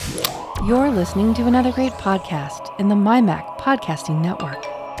You're listening to another great podcast in the MyMac Podcasting Network.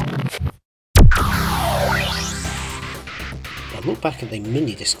 A look back at the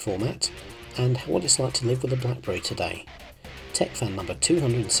mini-disc format and what it's like to live with a BlackBerry today. TechFan number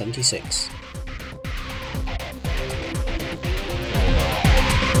 276.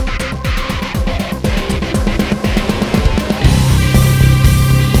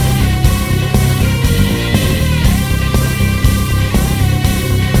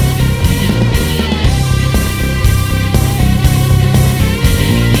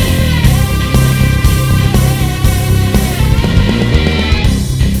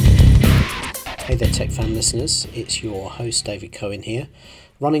 Hey there TechFan listeners, it's your host David Cohen here,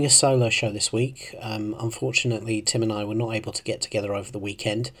 running a solo show this week. Unfortunately Tim and I were not able to get together over the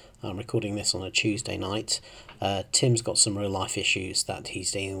weekend. I'm recording this on a Tuesday night. Tim's got some real life issues that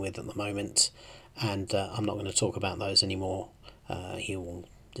he's dealing with at the moment, and I'm not going to talk about those anymore. He will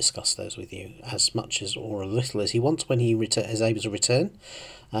discuss those with you as much as or a little as he wants when he is able to return.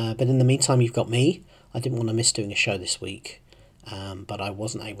 But in the meantime you've got me. I didn't want to miss doing a show this week. But I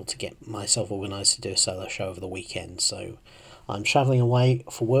wasn't able to get myself organised to do a solo show over the weekend, so I'm travelling away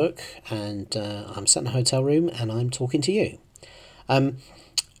for work, and I'm sat in a hotel room and I'm talking to you.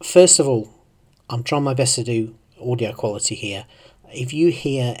 First of all, I'm trying my best to do audio quality here. If you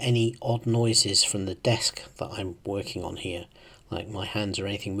hear any odd noises from the desk that I'm working on here, like my hands or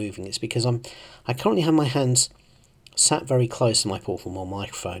anything moving, it's because I currently have my hands sat very close to my portable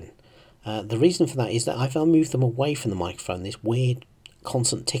microphone. The reason for that is that if I move them away from the microphone, this weird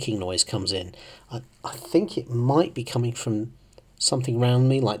constant ticking noise comes in. I think it might be coming from something around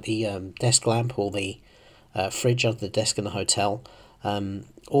me, like the desk lamp or the fridge under the desk in the hotel.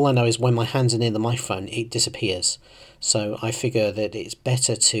 All I know is when my hands are near the microphone, it disappears. So I figure that it's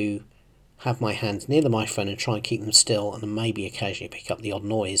better to have my hands near the microphone and try and keep them still, and then maybe occasionally pick up the odd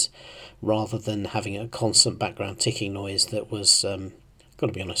noise, rather than having a constant background ticking noise that was, got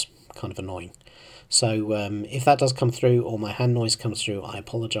to be honest, kind of annoying. So if that does come through, or my hand noise comes through, I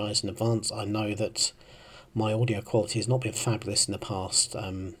apologise in advance. I know that my audio quality has not been fabulous in the past.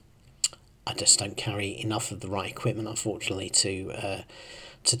 I just don't carry enough of the right equipment, unfortunately, to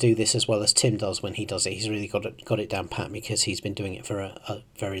do this as well as Tim does when he does it. He's really got it down pat, because he's been doing it for a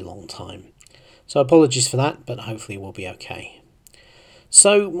very long time. So apologies for that, but hopefully we'll be okay.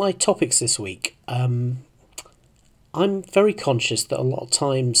 So my topics this week. I'm very conscious that a lot of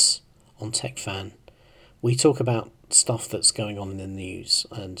times on TechFan we talk about stuff that's going on in the news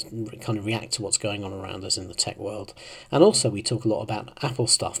and kind of react to what's going on around us in the tech world. And also we talk a lot about Apple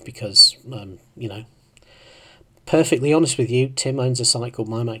stuff because, perfectly honest with you, Tim owns a site called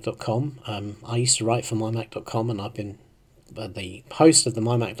mymac.com. I used to write for mymac.com, and I've been the host of the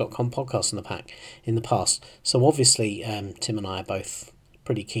mymac.com podcast in the past. So obviously Tim and I are both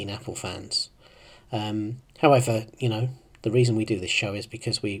pretty keen Apple fans. However, the reason we do this show is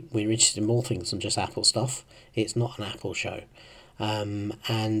because we're interested in more things than just Apple stuff. It's not an Apple show.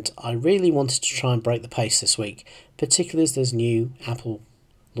 And I really wanted to try and break the pace this week, particularly as there's new Apple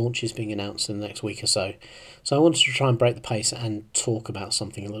launches being announced in the next week or so. So I wanted to try and break the pace and talk about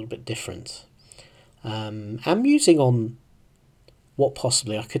something a little bit different. And musing on what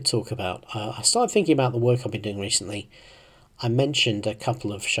possibly I could talk about, I started thinking about the work I've been doing recently. I mentioned a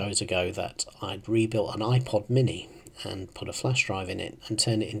couple of shows ago that I'd rebuilt an iPod mini and put a flash drive in it and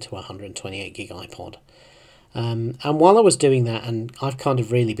turned it into a 128 gig iPod. And while I was doing that, and I've kind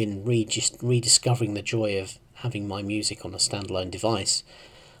of really been rediscovering the joy of having my music on a standalone device,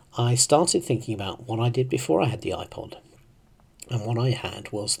 I started thinking about what I did before I had the iPod. And what I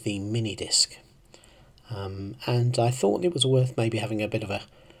had was the mini disc. And I thought it was worth maybe having a bit of a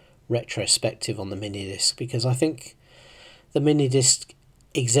retrospective on the mini disc, because I think the mini disc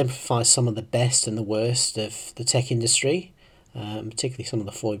exemplifies some of the best and the worst of the tech industry, particularly some of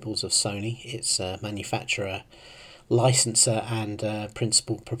the foibles of Sony, its manufacturer, licensor and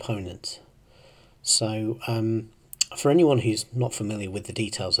principal proponent. So for anyone who's not familiar with the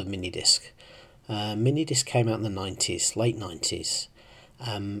details of minidisc came out in the 90s, late 90s,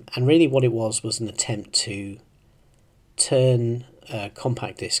 and really what it was an attempt to turn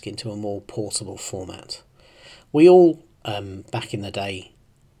compact disc into a more portable format. We all, back in the day,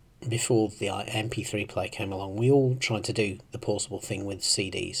 before the MP3 player came along, we all tried to do the portable thing with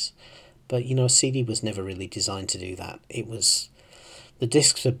CDs. But, a CD was never really designed to do that. The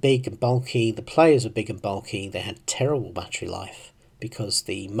discs were big and bulky, the players were big and bulky, they had terrible battery life, because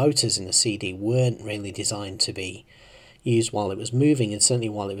the motors in the CD weren't really designed to be used while it was moving, and certainly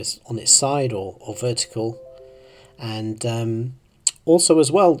while it was on its side or vertical. And also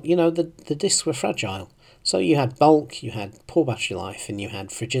as well, the discs were fragile. So you had bulk, you had poor battery life, and you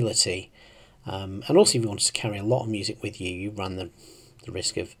had fragility. And also, if you wanted to carry a lot of music with you, you run the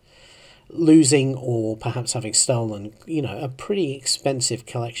risk of losing or perhaps having stolen, a pretty expensive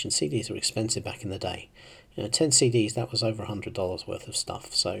collection. CDs were expensive back in the day. 10 CDs, that was over $100 worth of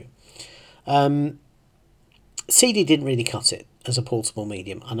stuff. So CD didn't really cut it as a portable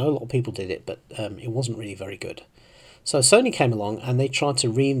medium. I know a lot of people did it, but it wasn't really very good. So Sony came along and they tried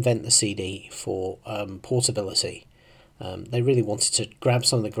to reinvent the CD for portability. They really wanted to grab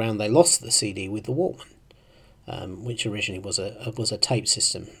some of the ground they lost to the CD with the Walkman, which originally was a tape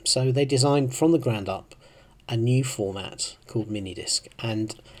system. So they designed from the ground up a new format called Minidisc.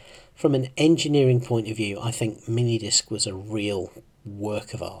 And from an engineering point of view, I think Minidisc was a real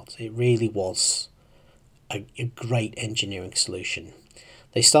work of art. It really was a great engineering solution.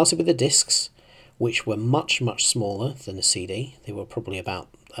 They started with the discs, which were much, much smaller than a CD. They were probably about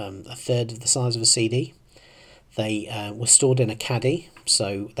a third of the size of a CD. They were stored in a caddy,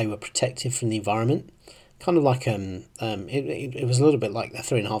 so they were protected from the environment. Kind of like it was a little bit like the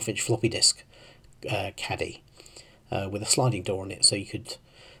 3.5-inch floppy disk caddy with a sliding door on it, so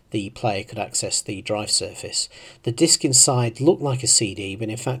the player could access the drive surface. The disc inside looked like a CD, but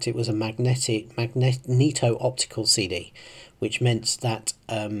in fact it was a magneto-optical CD, which meant that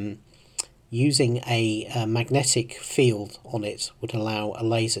using a magnetic field on it would allow a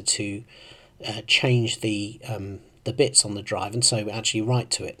laser to change the bits on the drive, and so actually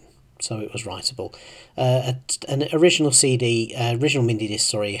write to it. So it was writable. An original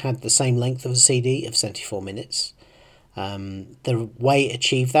Minidisc, had the same length of a CD of 74 minutes. The way it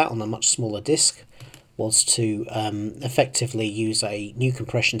achieved that on a much smaller disc was to effectively use a new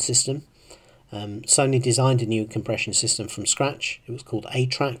compression system. Sony designed a new compression system from scratch. It was called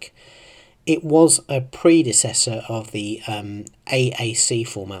A-Track. It was a predecessor of the AAC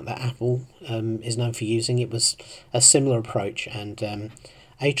format that Apple is known for using. It was a similar approach, and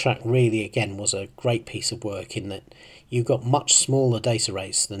A-Track really, again, was a great piece of work in that you got much smaller data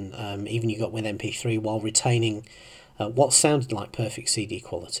rates than even you got with MP3, while retaining what sounded like perfect CD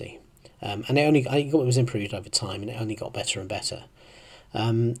quality. And it was improved over time, and it only got better and better.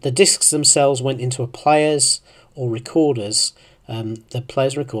 The discs themselves went into a players or recorders. The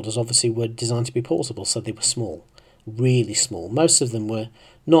players and recorders obviously were designed to be portable, so they were small, really small. Most of them were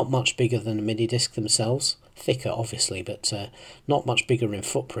not much bigger than a mini disc themselves, thicker obviously, but not much bigger in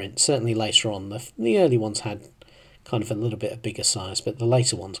footprint. Certainly later on, the early ones had kind of a little bit of bigger size, but the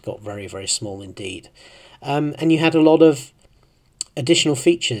later ones got very, very small indeed. And you had a lot of additional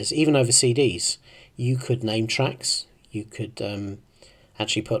features, even over CDs. You could name tracks. You could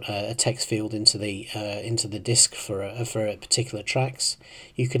actually put a text field into the disc for a particular tracks.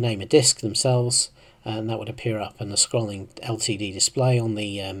 You could name a disc themselves, and that would appear up in a scrolling LCD display on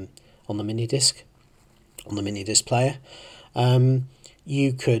the mini disc, on the mini disc player.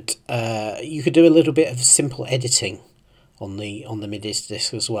 You could do a little bit of simple editing on the mini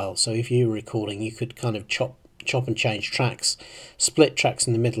disc as well. So if you were recording, you could kind of chop and change tracks, split tracks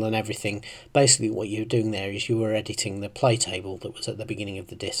in the middle and everything. Basically what you were doing there is you were editing the play table that was at the beginning of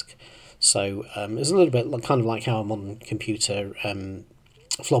the disc. So it was a little bit kind of like how a modern computer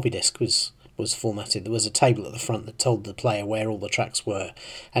floppy disk was formatted. There was a table at the front that told the player where all the tracks were,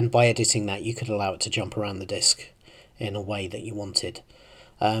 and by editing that you could allow it to jump around the disc in a way that you wanted.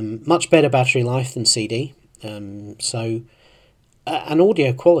 Much better battery life than CD. And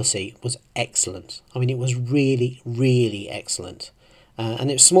audio quality was excellent. I mean, it was really, really excellent.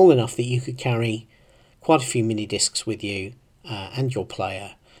 And it was small enough that you could carry quite a few mini discs with you and your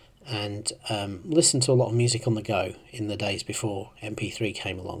player, and listen to a lot of music on the go in the days before MP3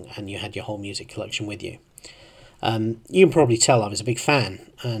 came along and you had your whole music collection with you. You can probably tell I was a big fan,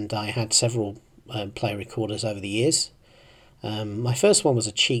 and I had several player recorders over the years. My first one was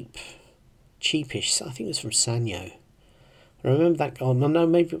a cheapish, I think it was from Sanyo. I remember that. Oh no,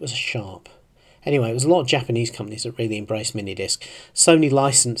 maybe it was a Sharp. Anyway, it was a lot of Japanese companies that really embraced minidisc. Sony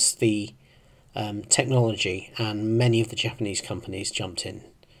licensed the technology, and many of the Japanese companies jumped in.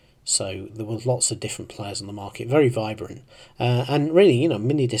 So there were lots of different players on the market, very vibrant, and really,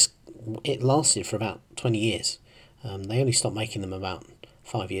 minidisc, it lasted for about 20 years. They only stopped making them about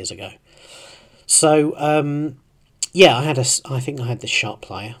 5 years ago. So I think I had the Sharp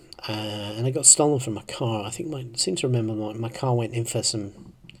player. And it got stolen from my car. I seem to remember my car went in for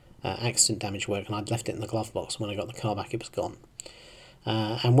some accident damage work, and I'd left it in the glove box. When I got the car back, it was gone.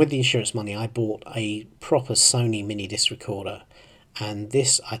 And with the insurance money, I bought a proper Sony mini disc recorder. And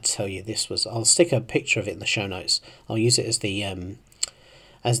this, I tell you, I'll stick a picture of it in the show notes. I'll use it as the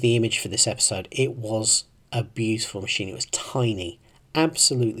image for this episode. It was a beautiful machine. It was tiny,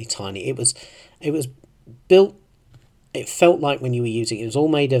 absolutely tiny. It was built. It felt like when you were using it was all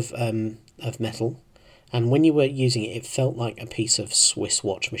made of metal, and when you were using it, it felt like a piece of Swiss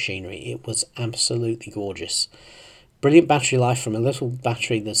watch machinery. It was absolutely gorgeous. Brilliant battery life from a little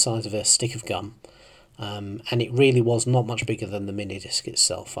battery the size of a stick of gum. And it really was not much bigger than the mini disc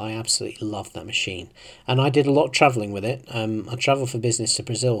itself. I absolutely loved that machine, and I did a lot of travelling with it. I travelled for business to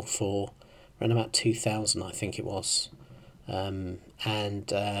Brazil for around about 2000, I think it was, and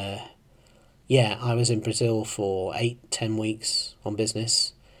yeah, I was in Brazil for 8-10 weeks on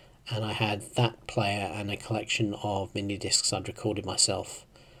business, and I had that player and a collection of mini discs I'd recorded myself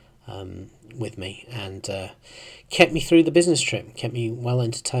with me, and kept me through the business trip, kept me well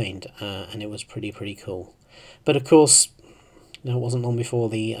entertained, and it was pretty cool. But of course, it wasn't long before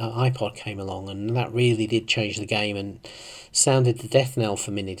the iPod came along, and that really did change the game and sounded the death knell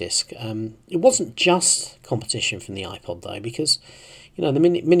for minidisc. It wasn't just competition from the iPod though, because the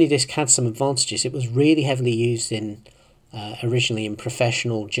minidisc had some advantages. It was really heavily used in originally in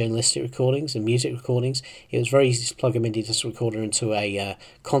professional journalistic recordings and music recordings. It was very easy to plug a mini disc recorder into a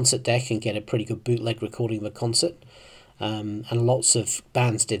concert deck and get a pretty good bootleg recording of a concert. And lots of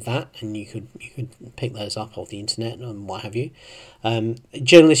bands did that, and you could pick those up off the internet and what have you.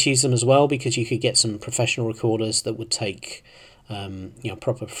 Journalists used them as well because you could get some professional recorders that would take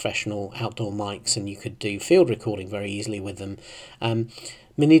proper professional outdoor mics, and you could do field recording very easily with them.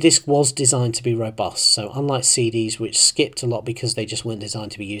 Minidisc was designed to be robust, so unlike CDs, which skipped a lot because they just weren't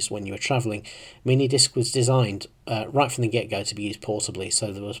designed to be used when you were travelling, Minidisc was designed right from the get-go to be used portably,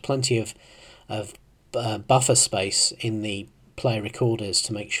 so there was plenty of buffer space in the player recorders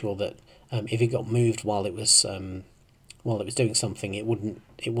to make sure that if it got moved while it was doing something, it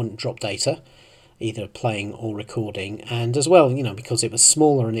wouldn't drop data, either playing or recording. And as well, because it was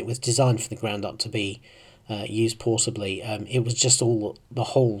smaller and it was designed from the ground up to be used portably, it was just the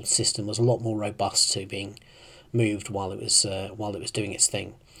whole system was a lot more robust to being moved while it was doing its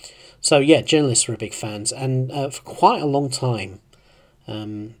thing. So yeah, journalists were big fans, and for quite a long time,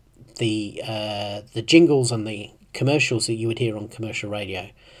 the jingles and the commercials that you would hear on commercial radio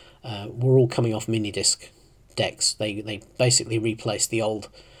were all coming off minidisc decks. They basically replaced the old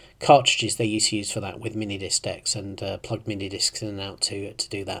cartridges they used to use for that with minidisc decks, and plugged minidiscs in and out to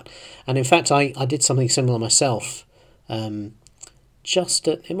do that. And in fact, I did something similar myself. It must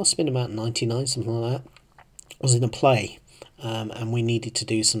have been about 99, something like that. I was in a play, and we needed to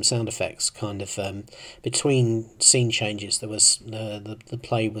do some sound effects kind of between scene changes. There was the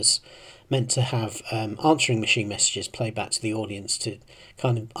play was meant to have answering machine messages played back to the audience to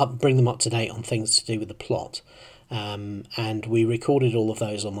kind of bring them up to date on things to do with the plot. And we recorded all of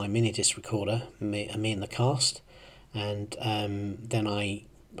those on my minidisc recorder, me and the cast, and then I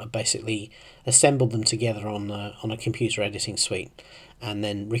basically assembled them together on a computer editing suite, and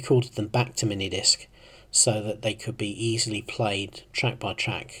then recorded them back to minidisc so that they could be easily played track by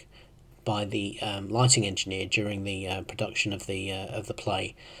track by the lighting engineer during the production of the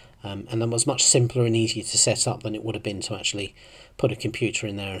play. And that was much simpler and easier to set up than it would have been to actually put a computer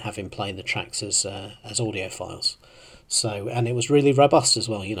in there and have him play the tracks as audio files. So, and it was really robust as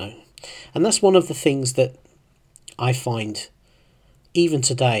well, And that's one of the things that I find, even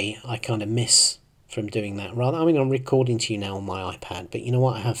today, I kind of miss from doing that. I'm recording to you now on my iPad, but you know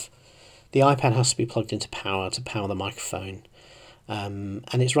what? The iPad has to be plugged into power to power the microphone. And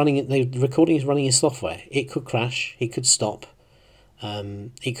it's running. The recording is running in software. It could crash. It could stop.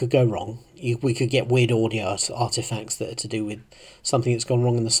 It could go wrong. We could get weird audio artifacts that are to do with something that's gone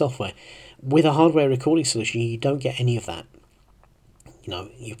wrong in the software. With a hardware recording solution, you don't get any of that.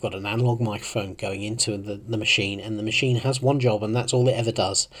 You've got an analog microphone going into the machine, and the machine has one job, and that's all it ever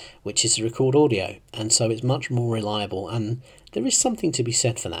does, which is to record audio. And so it's much more reliable, and there is something to be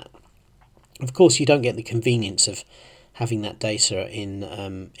said for that. Of course, you don't get the convenience of having that data in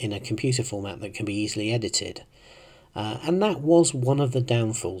a computer format that can be easily edited. And that was one of the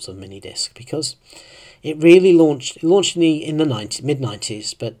downfalls of minidisc, because it really launched in the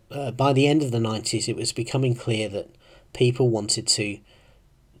mid-90s, but by the end of the 90s it was becoming clear that people wanted to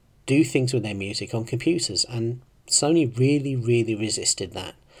do things with their music on computers, and Sony really, really resisted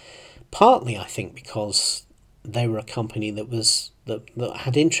that. Partly, I think, because they were a company that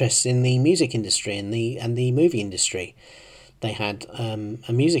had interests in the music industry and the movie industry. They had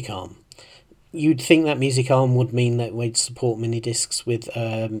a music arm. You'd think that music arm would mean that we'd support minidiscs with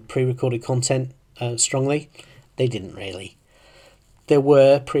pre-recorded content strongly. They didn't really. There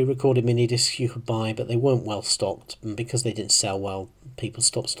were pre-recorded minidiscs you could buy, but they weren't well stocked, and because they didn't sell well, people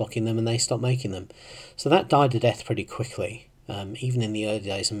stopped stocking them and they stopped making them. So that died a death pretty quickly, even in the early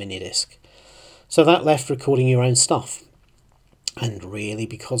days of minidisc. So that left recording your own stuff. And really,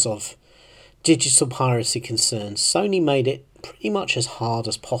 because of digital piracy concerns, Sony made it pretty much as hard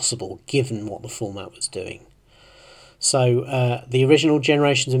as possible given what the format was doing. So the original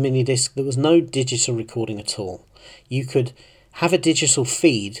generations of mini disc, there was no digital recording at all. You could have a digital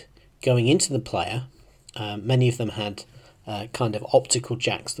feed going into the player. Many of them had kind of optical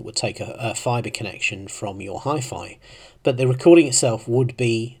jacks that would take a fibre connection from your hi-fi, but the recording itself would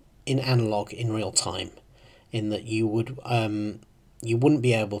be in analog in real time, in that you wouldn't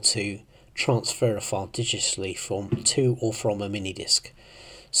be able to transfer a file digitally to or from a mini disc.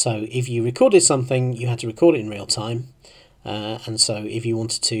 So if you recorded something, you had to record it in real time, and so if you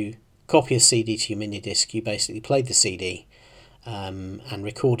wanted to copy a CD to your mini disc, you basically played the CD and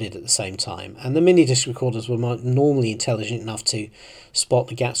recorded at the same time. And the mini disc recorders were normally intelligent enough to spot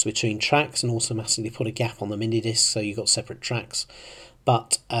the gaps between tracks and automatically put a gap on the mini disc, so you got separate tracks.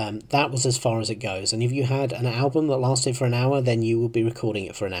 But that was as far as it goes. And if you had an album that lasted for an hour, then you would be recording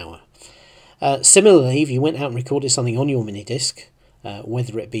it for an hour. Similarly, if you went out and recorded something on your mini disc,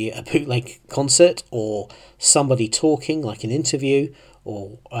 whether it be a bootleg concert or somebody talking like an interview,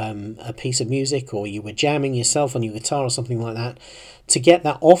 or a piece of music, or you were jamming yourself on your guitar or something like that, to get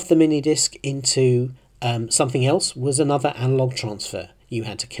that off the mini disc into something else was another analog transfer. You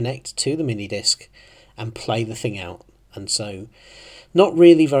had to connect to the mini disc and play the thing out, and so not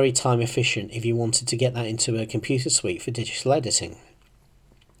really very time efficient if you wanted to get that into a computer suite for digital editing.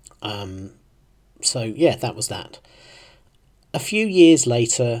 So yeah, that was that. A few years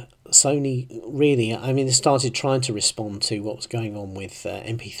later, Sony really, they started trying to respond to what was going on with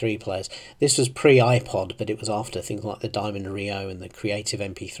MP3 players. This was pre-iPod, but it was after things like the Diamond Rio and the Creative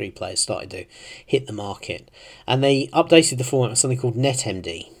MP3 players started to hit the market. And they updated the format with something called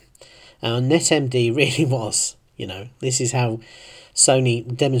NetMD. NetMD really was, this is how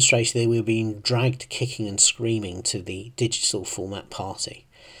Sony demonstrated they were being dragged kicking and screaming to the digital format party.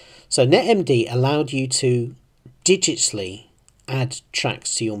 So NetMD allowed you to digitally add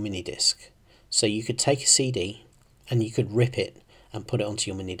tracks to your mini disc. So you could take a CD and you could rip it and put it onto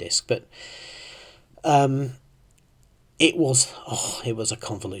your mini disc. But it was a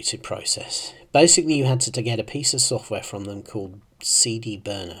convoluted process. Basically, you had to get a piece of software from them called CD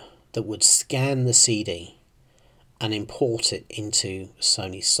Burner that would scan the CD and import it into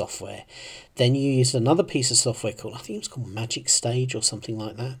Sony's software. Then you used another piece of software called, I think it was called Magic Stage or something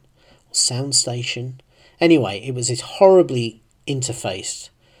like that, or SoundStation. Anyway, it was this horribly interfaced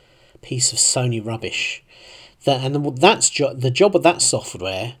piece of Sony rubbish. The job of that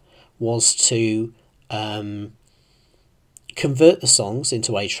software was to convert the songs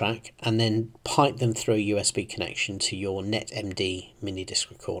into a track and then pipe them through a USB connection to your NetMD mini disc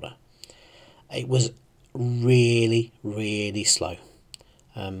recorder. It was really, really slow.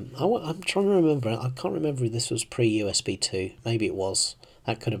 I'm trying to remember. I can't remember if this was pre-USB 2. Maybe it was.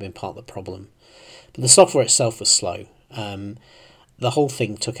 That could have been part of the problem. But the software itself was slow. The whole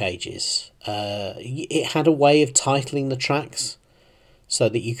thing took ages. It had a way of titling the tracks so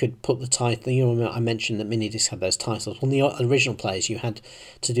that you could put the title. I mentioned that minidiscs had those titles. On the original players, you had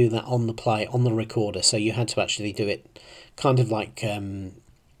to do that on the recorder. So you had to actually do it kind of like,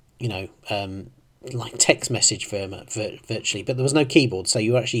 like text message virtually. But there was no keyboard, so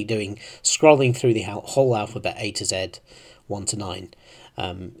you were actually scrolling through the whole alphabet A to Z, 1 to 9.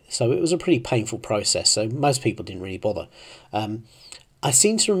 So it was a pretty painful process, so most people didn't really bother. I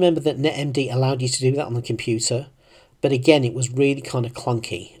seem to remember that NetMD allowed you to do that on the computer, but again, it was really kind of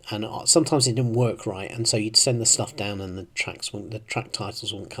clunky, and sometimes it didn't work right, and so you'd send the stuff down and the track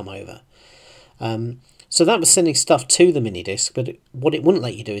titles wouldn't come over. So that was sending stuff to the minidisc, but what it wouldn't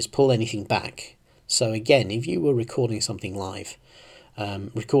let you do is pull anything back. So again, if you were recording something live,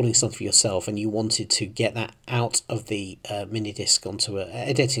 recording something for yourself, and you wanted to get that out of the minidisc onto an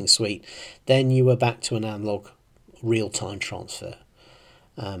editing suite, then you were back to an analog real-time transfer,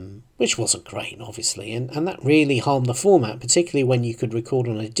 which wasn't great, obviously, and that really harmed the format, particularly when you could record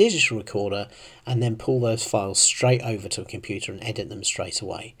on a digital recorder and then pull those files straight over to a computer and edit them straight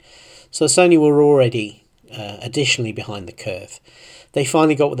away. So Sony were already additionally behind the curve. They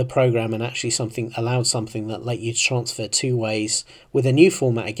finally got with the program and actually allowed something that let you transfer 2 ways with a new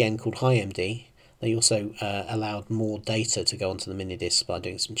format again called HiMD. They also allowed more data to go onto the mini disc by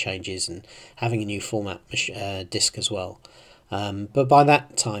doing some changes and having a new format disc as well. But by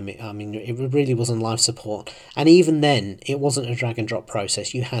that time, it really wasn't live support, and even then, it wasn't a drag and drop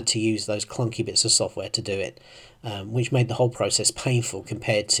process. You had to use those clunky bits of software to do it, which made the whole process painful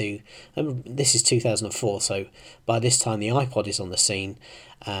compared to. This is 2004, so by this time the iPod is on the scene,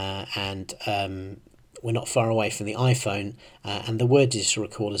 and we're not far away from the iPhone, and there were digital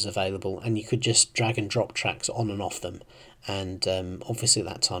recorders available, and you could just drag and drop tracks on and off them. And obviously at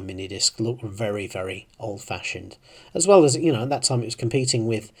that time minidisc looked very, very old-fashioned, as well as, at that time it was competing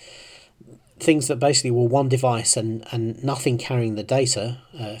with things that basically were one device and nothing carrying the data.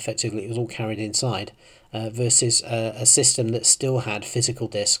 Effectively it was all carried inside, versus a system that still had physical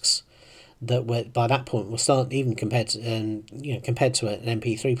discs that were, by that point, were starting, even compared to an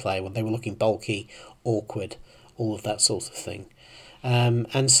MP3 player, when they were looking bulky, awkward, all of that sort of thing.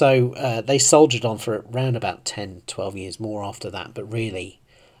 And so they soldiered on for around about 10, 12 years more after that, but really,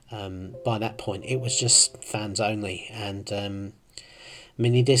 by that point, it was just fans only, and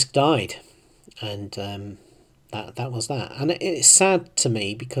minidisc died, and that was that. And it's sad to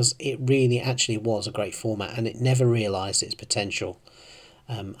me, because it really actually was a great format, and it never realised its potential.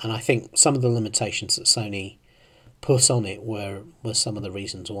 And I think some of the limitations that Sony put on it were some of the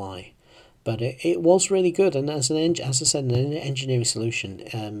reasons why. But it was really good, and as I said, an engineering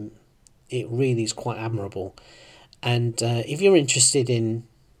solution, it really is quite admirable. And if you're interested in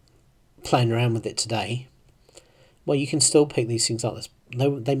playing around with it today, well, you can still pick these things up.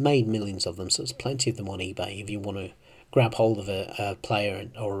 They made millions of them, so there's plenty of them on eBay if you want to grab hold of a player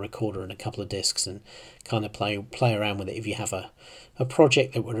or a recorder and a couple of discs and kind of play around with it if you have a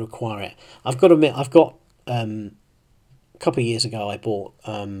project that would require it. I've got to admit, a couple of years ago I bought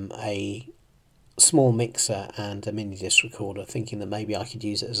a small mixer and a mini disc recorder, thinking that maybe I could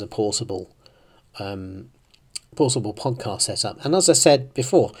use it as a portable podcast setup. And as I said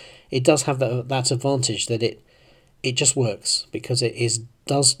before, it does have that advantage that it just works, because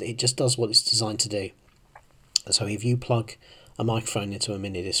it just does what it's designed to do. So if you plug a microphone into a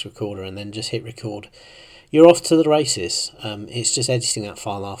mini disc recorder and then just hit record, you're off to the races. It's just editing that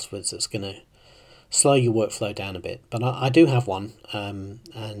file afterwards that's going to slow your workflow down a bit. But I do have one, and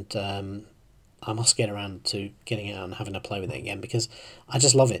I must get around to getting it out and having a play with it again, because I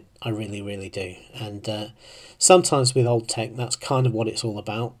just love it. I really, really do. And sometimes with old tech, that's kind of what it's all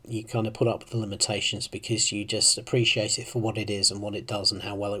about. You kind of put up with the limitations because you just appreciate it for what it is and what it does and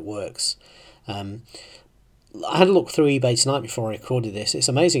how well it works. I had a look through eBay tonight before I recorded this. It's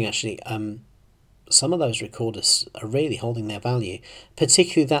amazing, actually. Some of those recorders are really holding their value,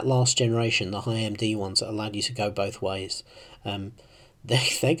 particularly that last generation, the high MD ones that allowed you to go both ways.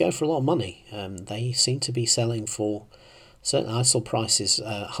 They go for a lot of money. They seem to be selling for, certainly I saw prices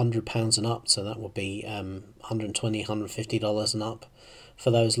 £100 and up, so that would be $120, $150 and up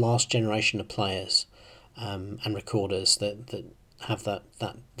for those last generation of players and recorders that have that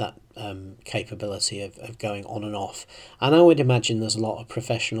capability of going on and off. And I would imagine there's a lot of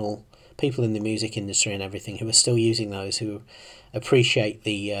professional people in the music industry and everything who are still using those, who appreciate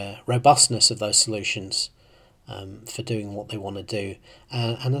the robustness of those solutions for doing what they want to do.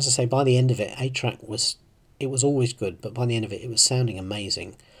 And as I say, by the end of it, 8-track was always good, but by the end of it, it was sounding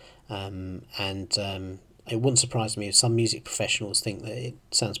amazing. And it wouldn't surprise me if some music professionals think that it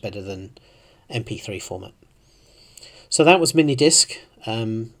sounds better than MP3 format. So that was minidisc,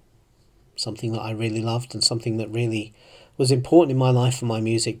 something that I really loved and something that really was important in my life for my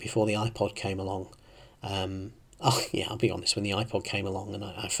music before the iPod came along. I'll be honest, when the iPod came along and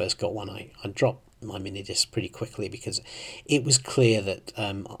I first got one, I dropped my minidisc pretty quickly, because it was clear that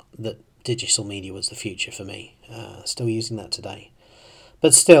that digital media was the future for me. Still using that today.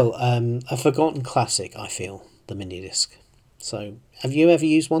 But still, a forgotten classic, I feel, the minidisc. So, have you ever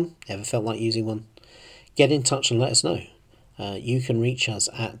used one? Ever felt like using one? Get in touch and let us know. You can reach us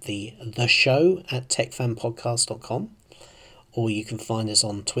at the show at techfanpodcast.com, or you can find us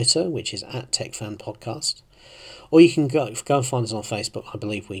on Twitter, which is at techfanpodcast, or you can go and find us on Facebook. I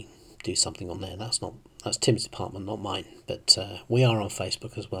believe we do something on there. That's Tim's department, not mine, but we are on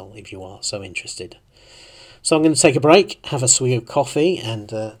Facebook as well if you are so interested. So I'm going to take a break, have a swig of coffee, and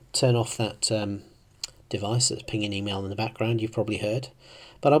turn off that device that's pinging email in the background you've probably heard.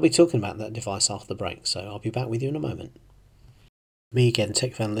 But I'll be talking about that device after the break, so I'll be back with you in a moment. Me again,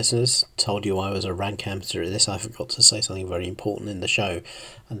 TechFan listeners. Told you I was a rank amateur at this. I forgot to say something very important in the show,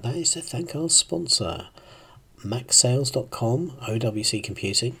 and that is to thank our sponsor, MacSales.com, OWC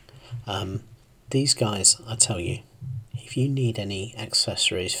Computing. These guys, I tell you, if you need any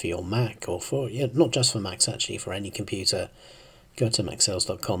accessories for your Mac, or for, not just for Macs actually, for any computer, go to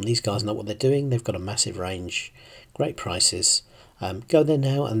MacSales.com. These guys know what they're doing. They've got a massive range, great prices. Go there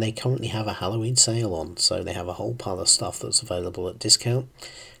now, and they currently have a Halloween sale on, so they have a whole pile of stuff that's available at discount,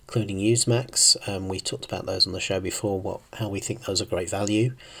 including used Macs. We talked about those on the show before, how we think those are great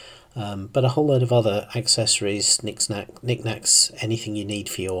value. But a whole load of other accessories, knickknacks, anything you need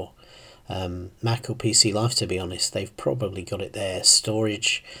for your Mac or PC life, to be honest. They've probably got it there.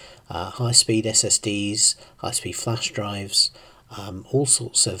 Storage, high-speed SSDs, high-speed flash drives, all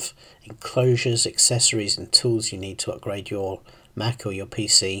sorts of enclosures, accessories and tools you need to upgrade your Mac or your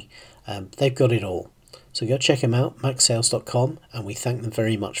PC. They've got it all. So go check them out, macsales.com, and we thank them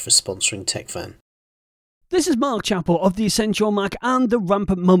very much for sponsoring TechFan. This is Mark Chappell of the Essential Mac and the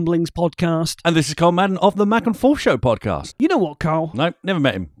Rampant Mumblings podcast. And this is Carl Madden of the Mac and Forth Show podcast. You know what, Carl? No, never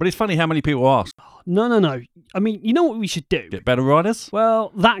met him. But it's funny how many people ask. No. I mean, you know what we should do? Get better riders?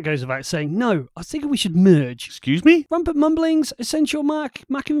 Well, that goes without saying. No, I think we should merge. Excuse me? Rampant Mumblings, Essential Mac,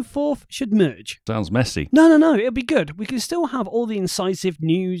 Mac and Forth should merge. Sounds messy. No, it'll be good. We can still have all the incisive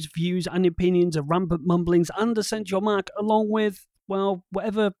news, views and opinions of Rampant Mumblings and Essential Mac along with, well,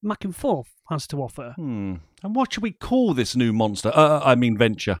 whatever Mac and Forth has to offer. And what should we call this new monster?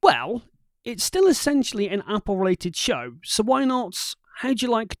 Venture. Well, it's still essentially an Apple-related show, so why not, how'd you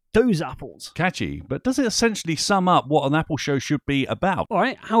like those apples? Catchy, but does it essentially sum up what an Apple show should be about? All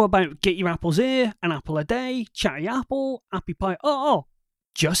right, how about Get Your Apples Here, An Apple a Day, Chatty Apple, Appy Pie,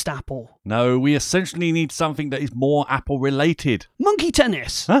 just Apple. No, we essentially need something that is more Apple-related. Monkey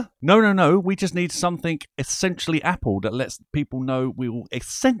tennis! Huh? No. We just need something essentially Apple that lets people know we will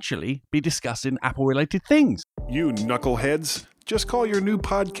essentially be discussing Apple-related things. You knuckleheads, just call your new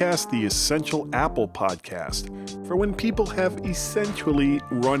podcast the Essential Apple Podcast for when people have essentially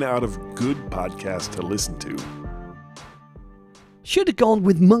run out of good podcasts to listen to. Should have gone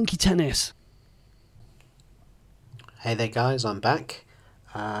with monkey tennis. Hey there guys, I'm back.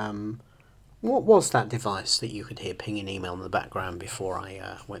 What was that device that you could hear pinging email in the background before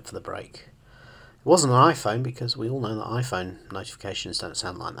I went for the break? It wasn't an iPhone, because we all know that iPhone notifications don't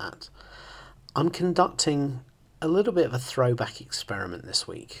sound like that. I'm conducting a little bit of a throwback experiment this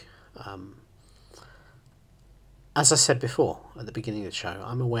week. As I said before at the beginning of the show,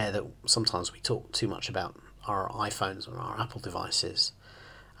 I'm aware that sometimes we talk too much about our iPhones and our Apple devices,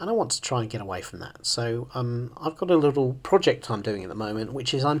 and I want to try and get away from that. So I've got a little project I'm doing at the moment,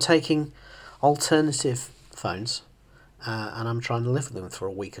 which is I'm taking alternative phones and I'm trying to live with them for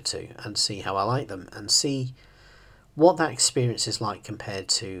a week or two and see how I like them and see what that experience is like compared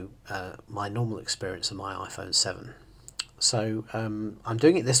to my normal experience of my iPhone 7. So I'm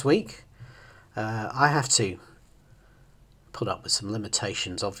doing it this week. I have to put up with some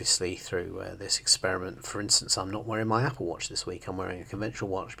limitations, obviously, through this experiment. For instance, I'm not wearing my Apple Watch this week. I'm wearing a conventional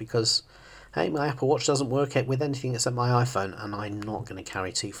watch because, hey, my Apple Watch doesn't work with anything except my iPhone, and I'm not going to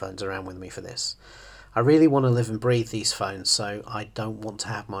carry two phones around with me for this. I really want to live and breathe these phones, so I don't want to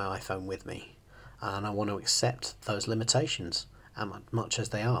have my iPhone with me, and I want to accept those limitations, much as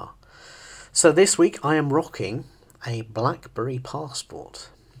they are. So this week I am rocking a BlackBerry Passport.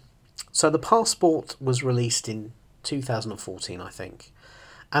 So the Passport was released in 2014, I think,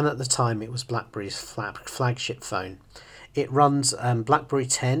 and at the time it was BlackBerry's flagship phone. It runs BlackBerry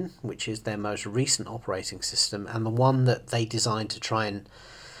 10, which is their most recent operating system, and the one that they designed to try and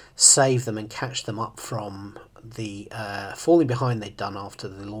save them and catch them up from the falling behind they'd done after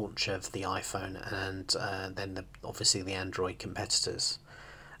the launch of the iPhone and then obviously the Android competitors.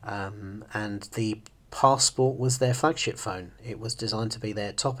 And the Passport was their flagship phone. It was designed to be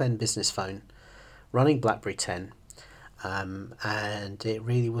their top-end business phone running BlackBerry 10. And it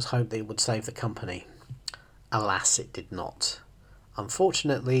really was hoped that it would save the company. Alas, it did not.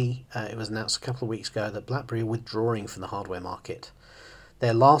 Unfortunately, it was announced a couple of weeks ago that BlackBerry are withdrawing from the hardware market.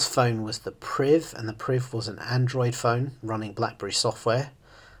 Their last phone was the Priv, and the Priv was an Android phone running BlackBerry software.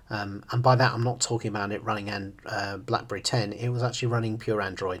 And by that, I'm not talking about it running BlackBerry 10. It was actually running pure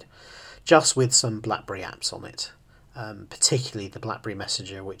Android, just with some BlackBerry apps on it, particularly the BlackBerry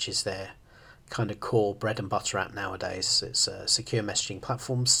Messenger, which is their kind of core bread and butter app nowadays. It's a secure messaging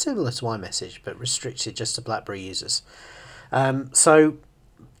platform similar to iMessage, but restricted just to BlackBerry users. So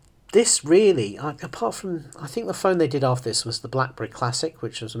this really, apart from, I think the phone they did after this was the BlackBerry Classic,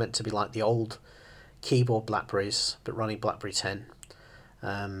 which was meant to be like the old keyboard BlackBerries, but running BlackBerry 10.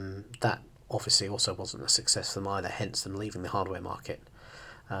 That obviously also wasn't a success for them either, hence them leaving the hardware market.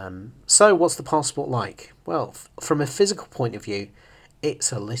 So what's the Passport like? Well, from a physical point of view,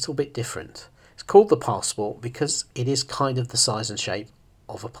 it's a little bit different. It's called the Passport because it is kind of the size and shape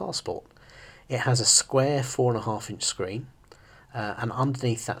of a passport. It has a square 4.5-inch screen, and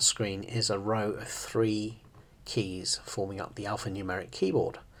underneath that screen is a row of 3 keys forming up the alphanumeric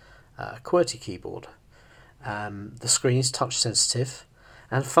keyboard, QWERTY keyboard. The screen is touch sensitive,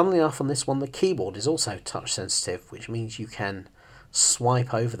 and funnily enough on this one the keyboard is also touch sensitive, which means you can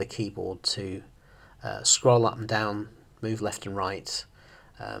swipe over the keyboard to scroll up and down, move left and right,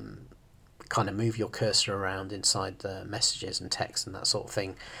 kind of move your cursor around inside the messages and text and that sort of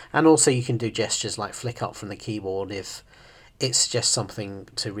thing. And also you can do gestures like flick up from the keyboard if it's just something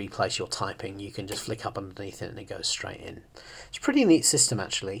to replace your typing. You can just flick up underneath it and it goes straight in. It's a pretty neat system,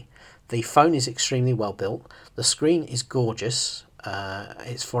 actually. The phone is extremely well built. The screen is gorgeous.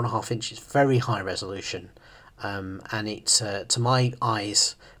 It's 4.5 inches, very high resolution. And it's, to my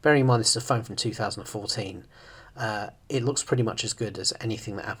eyes, bearing in mind this is a phone from 2014, it looks pretty much as good as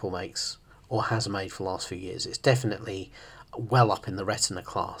anything that Apple makes or has made for the last few years. It's definitely well up in the Retina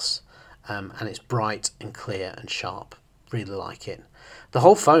class, and it's bright and clear and sharp. Really like it. The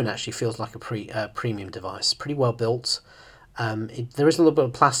whole phone actually feels like a premium device. Pretty well built. There is a little bit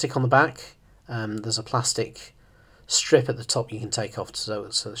of plastic on the back. There's a plastic strip at the top you can take off so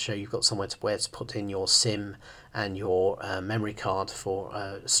show you've got somewhere to put in your SIM and your memory card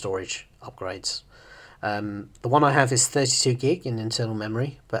for storage upgrades. The one I have is 32 gig in internal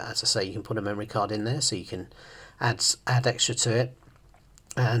memory, but as I say, you can put a memory card in there so you can add extra to it.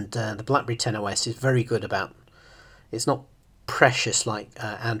 And the BlackBerry 10 OS is very good about, it's not precious like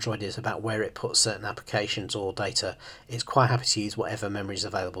Android is about where it puts certain applications or data. It's quite happy to use whatever memory is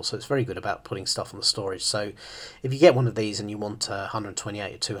available, so it's very good about putting stuff on the storage. So if you get one of these and you want a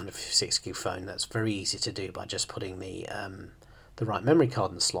 128 or 256 gig phone, that's very easy to do by just putting the right memory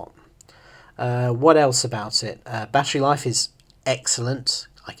card in the slot. What else about it? Battery life is excellent.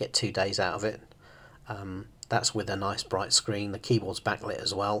 I get 2 days out of it. That's with a nice bright screen. The keyboard's backlit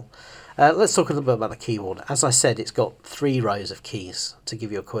as well. Let's talk a little bit about the keyboard. As I said, it's got 3 rows of keys to give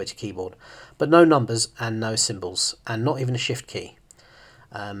you a QWERTY keyboard, but no numbers and no symbols, and not even a shift key.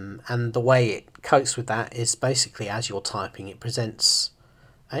 And the way it copes with that is basically as you're typing, it presents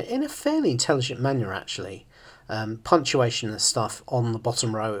in a fairly intelligent manner, actually, punctuation and stuff on the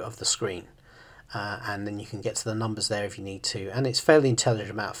bottom row of the screen. And then you can get to the numbers there if you need to, and it's fairly intelligent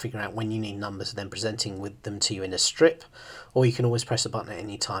about figuring out when you need numbers and then presenting with them to you in a strip, or you can always press a button at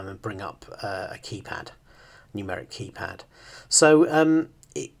any time and bring up a keypad, numeric keypad. So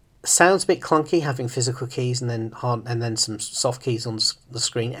it sounds a bit clunky having physical keys and then some soft keys on the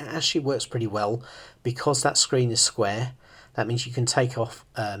screen. It actually works pretty well because that screen is square. That means you can take off,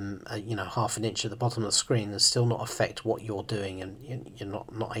 half an inch at the bottom of the screen and still not affect what you're doing, and you're not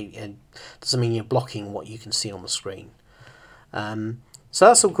doesn't mean you're blocking what you can see on the screen. So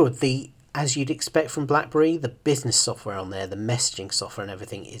that's all good. As you'd expect from BlackBerry, the business software on there, the messaging software and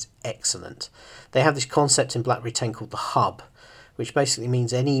everything is excellent. They have this concept in BlackBerry 10 called the Hub, which basically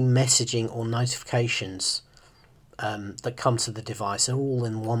means any messaging or notifications that come to the device are all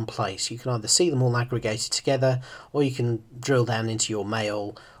in one place. You can either see them all aggregated together, or you can drill down into your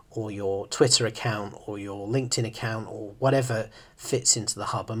mail or your Twitter account or your LinkedIn account or whatever fits into the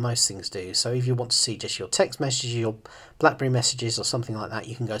Hub, and most things do. So if you want to see just your text messages, your BlackBerry messages or something like that,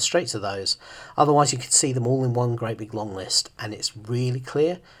 you can go straight to those. Otherwise, you can see them all in one great big long list, and it's really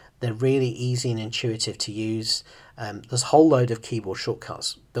clear. They're really easy and intuitive to use. There's a whole load of keyboard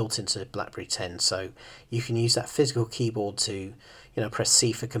shortcuts built into BlackBerry 10, so you can use that physical keyboard to, press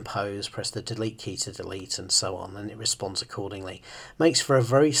C for compose, press the delete key to delete, and so on, and it responds accordingly. Makes for a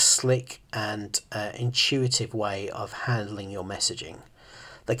very slick and intuitive way of handling your messaging.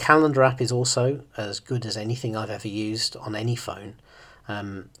 The calendar app is also as good as anything I've ever used on any phone.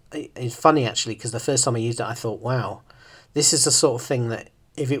 It's funny, actually, because the first time I used it, I thought, wow, this is the sort of thing that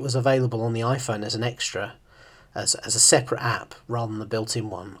if it was available on the iPhone as an extra, as a separate app rather than the built-in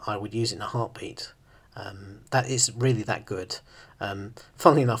one, I would use it in a heartbeat. That is really that good.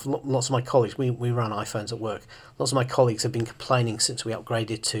 Funnily enough, lots of my colleagues, we run iPhones at work, lots of my colleagues have been complaining since we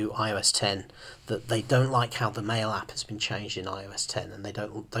upgraded to iOS 10 that they don't like how the Mail app has been changed in iOS 10, and they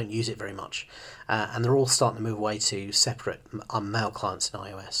don't use it very much. And they're all starting to move away to separate Mail clients in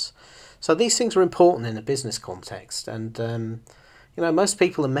iOS. So these things are important in a business context, and most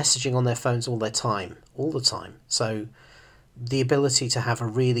people are messaging on their phones all the time. So the ability to have a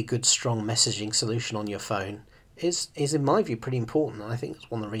really good, strong messaging solution on your phone is in my view, pretty important. And I think that's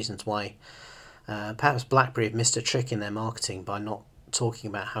one of the reasons why perhaps BlackBerry have missed a trick in their marketing by not talking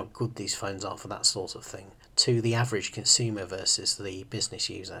about how good these phones are for that sort of thing to the average consumer versus the business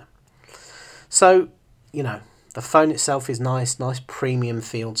user. So, the phone itself is nice premium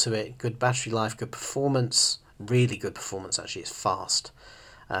feel to it, good battery life, good performance. Really good performance, actually. It's fast.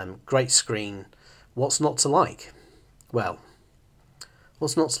 Great screen. What's not to like? Well,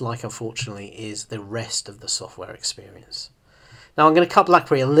 what's not to like, unfortunately, is the rest of the software experience. Now, I'm going to cut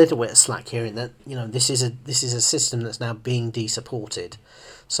BlackBerry a little bit of slack here in that, this is a system that's now being de-supported.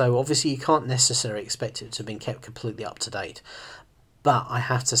 So obviously you can't necessarily expect it to have been kept completely up to date. But I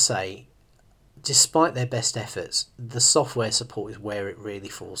have to say, despite their best efforts, the software support is where it really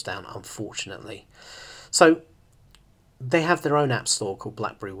falls down, unfortunately. So they have their own app store called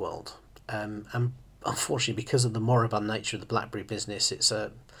BlackBerry World, and unfortunately, because of the moribund nature of the BlackBerry business, it's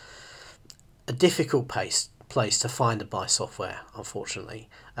a difficult place to find and buy software, unfortunately.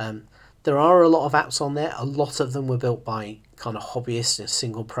 There are a lot of apps on there. A lot of them were built by kind of hobbyists and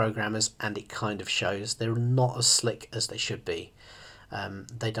single programmers, and it kind of shows. They're not as slick as they should be.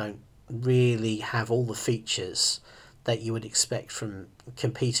 They don't really have all the features that you would expect from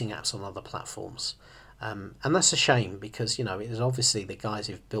competing apps on other platforms. And that's a shame, because, you know, it is obviously the guys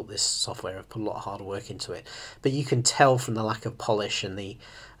who've built this software have put a lot of hard work into it. But you can tell from the lack of polish and the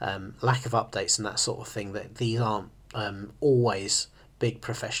lack of updates and that sort of thing that these aren't always big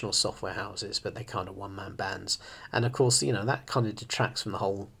professional software houses, but they're kind of one-man bands. And of course, you know, that kind of detracts from the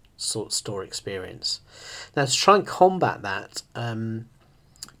whole sort of store experience. Now, to try and combat that, a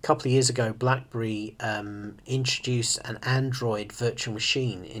couple of years ago, BlackBerry introduced an Android virtual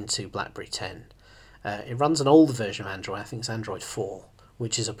machine into BlackBerry 10. It runs an older version of Android. I think it's Android 4,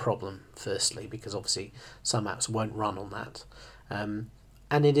 which is a problem, firstly, because obviously some apps won't run on that.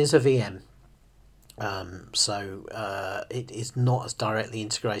 And it is a VM. So it is not as directly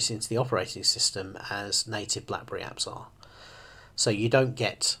integrated into the operating system as native BlackBerry apps are. So you don't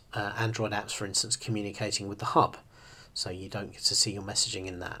get Android apps, for instance, communicating with the hub. So you don't get to see your messaging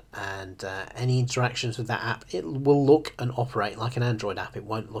in that. And any interactions with that app, it will look and operate like an Android app. It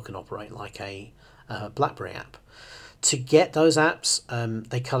won't look and operate like a BlackBerry app. To get those apps,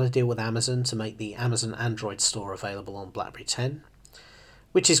 they cut a deal with Amazon to make the Amazon Android store available on BlackBerry 10.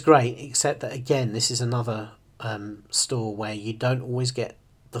 Which is great, except that, again, this is another store where you don't always get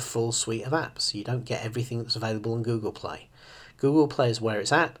the full suite of apps. You don't get everything that's available on Google Play. Google Play is where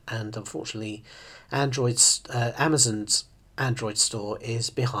it's at, and unfortunately, Amazon's Android store is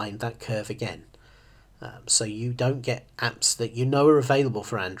behind that curve again. So you don't get apps that you know are available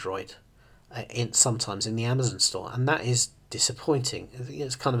for Android sometimes in the Amazon store, and that is disappointing.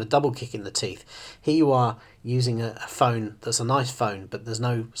 It's kind of a double kick in the teeth. Here you are using a phone that's a nice phone, but there's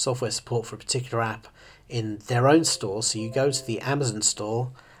no software support for a particular app in their own store, so you go to the Amazon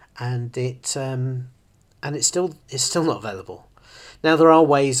store and it's still not available. Now, there are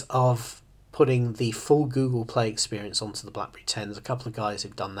ways of putting the full Google Play experience onto the BlackBerry 10. There's a couple of guys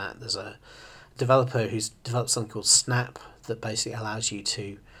who've done that. There's a developer who's developed something called Snap that basically allows you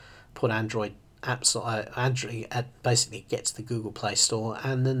to put Android apps, Android basically gets the Google Play Store,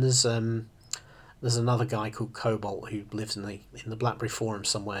 and then there's another guy called Cobalt who lives in the BlackBerry forum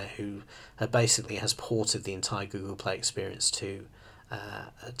somewhere, who basically has ported the entire Google Play experience to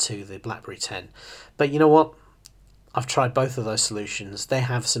the BlackBerry 10. But you know what? I've tried both of those solutions. They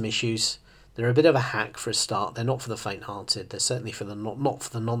have some issues. They're a bit of a hack for a start. They're not for the faint-hearted. They're certainly for the not for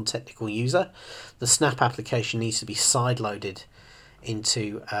the non-technical user. The Snap application needs to be side-loaded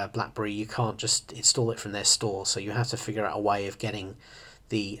into BlackBerry. You can't just install it from their store, so you have to figure out a way of getting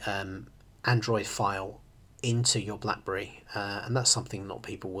the Android file into your BlackBerry, and that's something not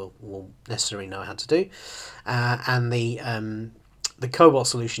people will necessarily know how to do. And the Cobalt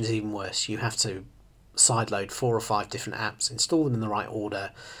solution is even worse. You have to sideload 4 or 5 different apps, install them in the right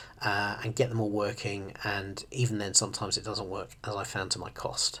order, and get them all working, and even then sometimes it doesn't work, as I found to my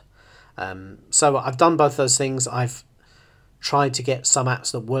cost. So I've done both those things. I've tried to get some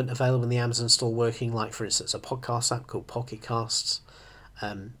apps that weren't available in the Amazon store working, like for instance a podcast app called Pocket Casts.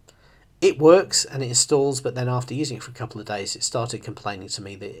 It works and it installs, but then after using it for a couple of days, it started complaining to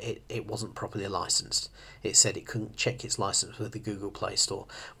me that it wasn't properly licensed. It said it couldn't check its license with the Google Play Store,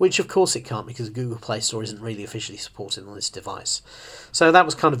 which of course it can't, because the Google Play Store isn't really officially supported on this device. So that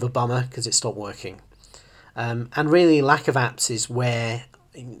was kind of a bummer, because it stopped working. And really, lack of apps is where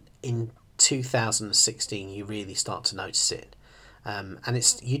in 2016 you really start to notice it. And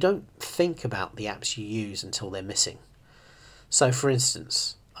you don't think about the apps you use until they're missing. So for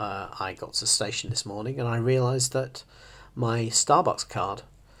instance, I got to the station this morning and I realised that my Starbucks card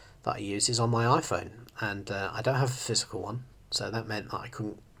that I use is on my iPhone, and I don't have a physical one, so that meant that I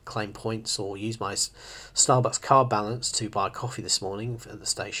couldn't claim points or use my Starbucks card balance to buy coffee this morning at the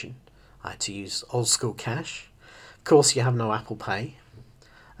station. I had to use old school cash. Of course, you have no Apple Pay.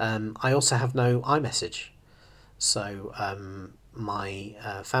 I also have no iMessage, so my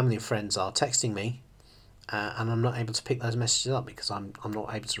family and friends are texting me, and I'm not able to pick those messages up because I'm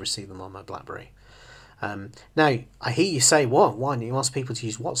not able to receive them on my BlackBerry. Now, I hear you say, what? Why don't you ask people to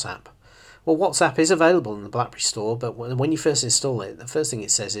use WhatsApp? Well, WhatsApp is available in the BlackBerry store, but when you first install it, the first thing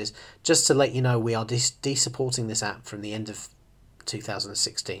it says is, just to let you know, we are de-supporting this app from the end of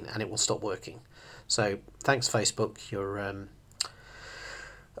 2016, and it will stop working. So, thanks Facebook, you're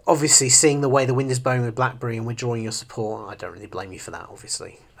obviously seeing the way the wind is blowing with BlackBerry and withdrawing your support. I don't really blame you for that,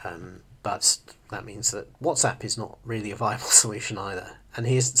 obviously. But that means that WhatsApp is not really a viable solution either.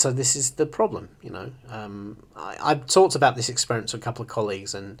 So this is the problem, I've talked about this experiment to a couple of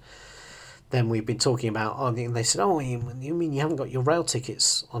colleagues, and then we've been talking about, and they said, you mean you haven't got your rail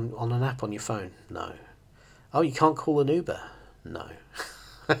tickets on an app on your phone? No. Oh, you can't call an Uber? No.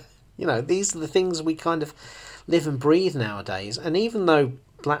 These are the things we kind of live and breathe nowadays. And even though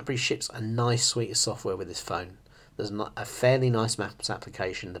BlackBerry ships a nice suite of software with this phone, there's not a fairly nice Maps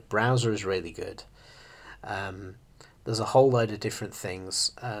application. The browser is really good. There's a whole load of different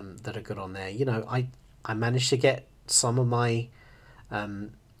things that are good on there. I managed to get some of my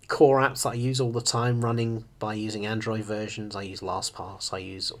core apps that I use all the time running by using Android versions. I use LastPass. I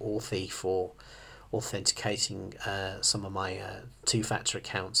use Authy for authenticating some of my two-factor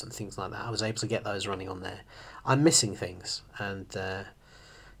accounts and things like that. I was able to get those running on there. I'm missing things, and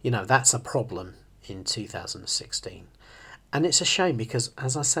that's a problem in 2016. And it's a shame because,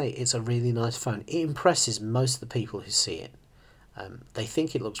 as I say, it's a really nice phone. It impresses most of the people who see it. They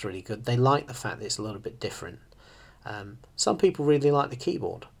think it looks really good. They like the fact that it's a little bit different. Some people really like the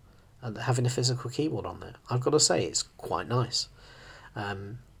keyboard and having a physical keyboard on there. I've got to say, it's quite nice.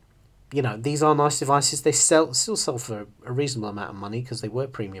 These are nice devices. They still sell for a reasonable amount of money because they were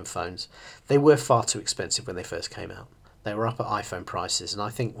premium phones. They were far too expensive when they first came out. They were up at iPhone prices, and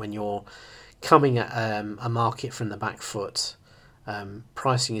I think when you're coming at a market from the back foot,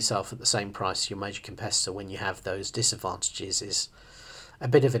 pricing yourself at the same price as your major competitor when you have those disadvantages is a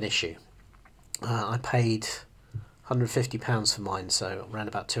bit of an issue. I paid £150 for mine, so around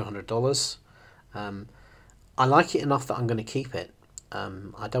about $200. I like it enough that I'm going to keep it.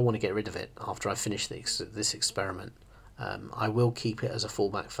 I don't want to get rid of it after I finish this experiment. I will keep it as a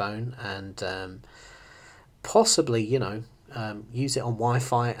fallback phone and possibly, use it on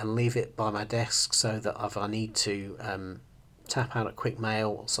Wi-Fi and leave it by my desk so that if I need to tap out at quick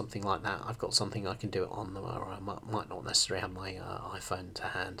mail or something like that, I've got something I can do it on, or I might not necessarily have my iPhone to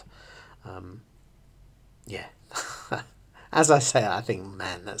hand. Yeah. As I say, I think,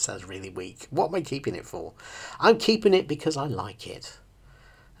 man, that sounds really weak. What am I keeping it for? I'm keeping it because I like it.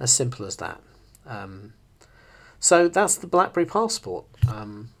 As simple as that. So that's the BlackBerry Passport.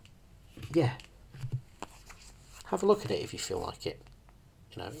 Yeah. Have a look at it if you feel like it.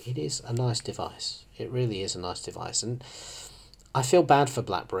 It is a nice device. It really is a nice device. And I feel bad for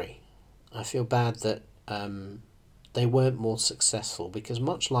BlackBerry. I feel bad that they weren't more successful because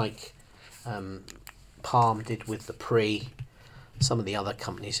much like Palm did with the Pre, some of the other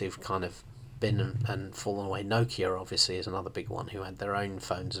companies who've kind of been and fallen away, Nokia obviously is another big one who had their own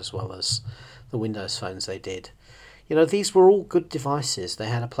phones as well as the Windows phones they did. These were all good devices. They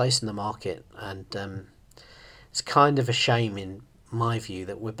had a place in the market, and it's kind of a shame in my view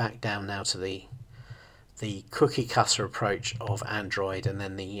that we're back down now to the cookie cutter approach of Android and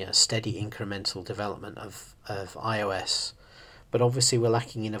then the steady incremental development of iOS. But obviously we're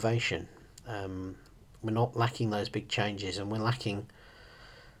lacking innovation. We're not lacking those big changes, and we're lacking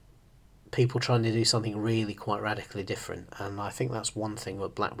people trying to do something really quite radically different. And I think that's one thing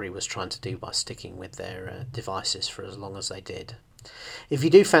that BlackBerry was trying to do by sticking with their devices for as long as they did. If you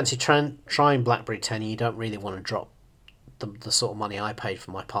do fancy trying BlackBerry 10 and you don't really want to drop the sort of money I paid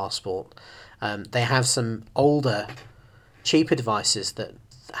for my Passport, they have some older, cheaper devices that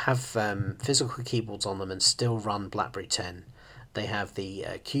have physical keyboards on them and still run BlackBerry 10. They have the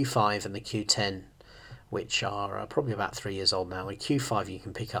Q5 and the Q10, which are probably about 3 years old now. A Q5 you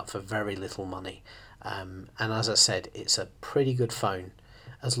can pick up for very little money. And as I said, it's a pretty good phone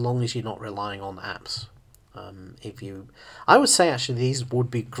as long as you're not relying on apps. I would say actually these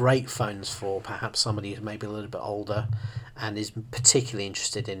would be great phones for perhaps somebody who's maybe a little bit older and is particularly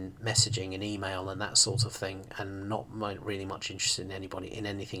interested in messaging and email and that sort of thing, and not really much interested in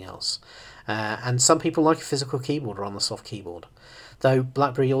anything else. And some people like a physical keyboard or on the soft keyboard. Though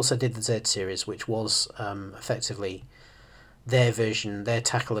BlackBerry also did the Z series, which was effectively their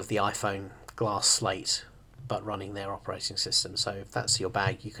tackle of the iPhone glass slate, but running their operating system. So if that's your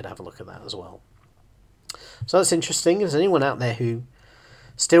bag, you could have a look at that as well. So that's interesting. Is anyone out there who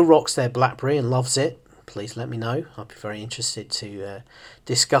still rocks their BlackBerry and loves it? Please let me know. I'd be very interested to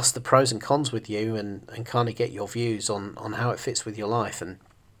discuss the pros and cons with you and kind of get your views on how it fits with your life, and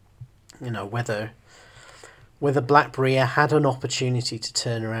whether BlackBerry had an opportunity to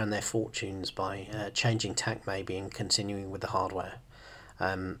turn around their fortunes by changing tack maybe and continuing with the hardware.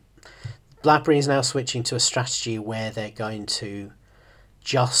 BlackBerry is now switching to a strategy where they're going to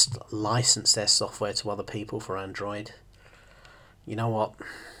just license their software to other people for Android. You know what?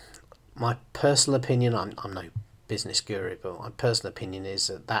 My personal opinion, I'm no business guru, but my personal opinion is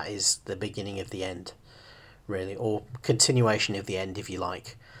that is the beginning of the end, really, or continuation of the end, if you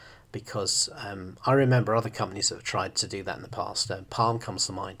like. because I remember other companies that have tried to do that in the past. Palm comes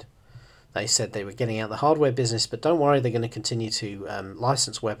to mind. They said they were getting out the hardware business, but don't worry, they're going to continue to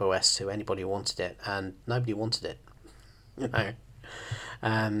license WebOS to anybody who wanted it, and nobody wanted it. You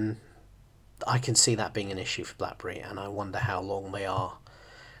know, I can see that being an issue for BlackBerry, and I wonder how long they are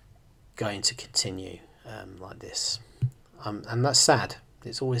going to continue like this. And that's sad.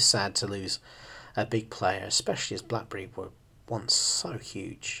 It's always sad to lose a big player, especially as BlackBerry were once so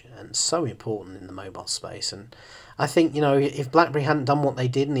huge and so important in the mobile space. And I think, you know, if BlackBerry hadn't done what they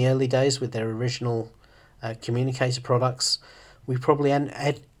did in the early days with their original communicator products, we probably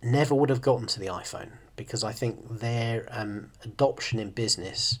never would have gotten to the iPhone, because I think their adoption in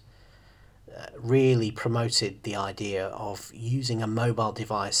business really promoted the idea of using a mobile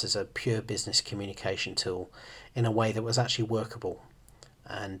device as a pure business communication tool in a way that was actually workable.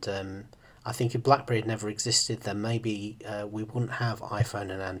 And I think if BlackBerry had never existed, then maybe we wouldn't have iPhone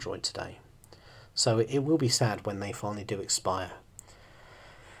and Android today. So it will be sad when they finally do expire.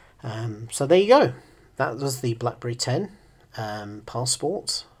 So there you go. That was the BlackBerry 10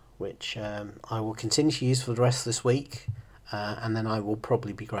 Passport, which I will continue to use for the rest of this week. And then I will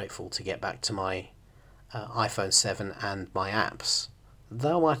probably be grateful to get back to my iPhone 7 and my apps.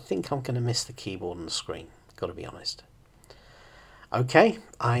 Though I think I'm going to miss the keyboard and the screen, got to be honest. Okay,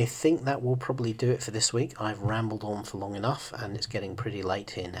 I think that will probably do it for this week. I've rambled on for long enough, and it's getting pretty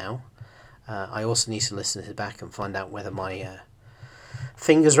late here now. I also need to listen to it back and find out whether my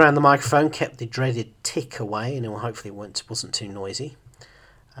fingers around the microphone kept the dreaded tick away, and hopefully it wasn't too noisy.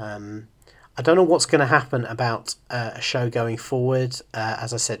 I don't know what's going to happen about a show going forward.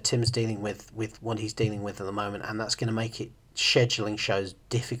 As I said, Tim's dealing with what he's dealing with at the moment, and that's going to make it scheduling shows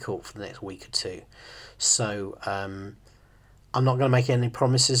difficult for the next week or two. So I'm not going to make any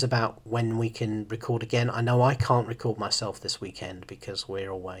promises about when we can record again. I know I can't record myself this weekend because we're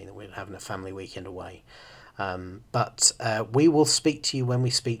away. We're having a family weekend away. But we will speak to you when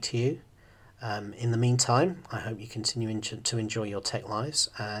we speak to you. In the meantime, I hope you continue to enjoy your tech lives,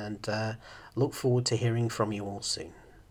 and look forward to hearing from you all soon.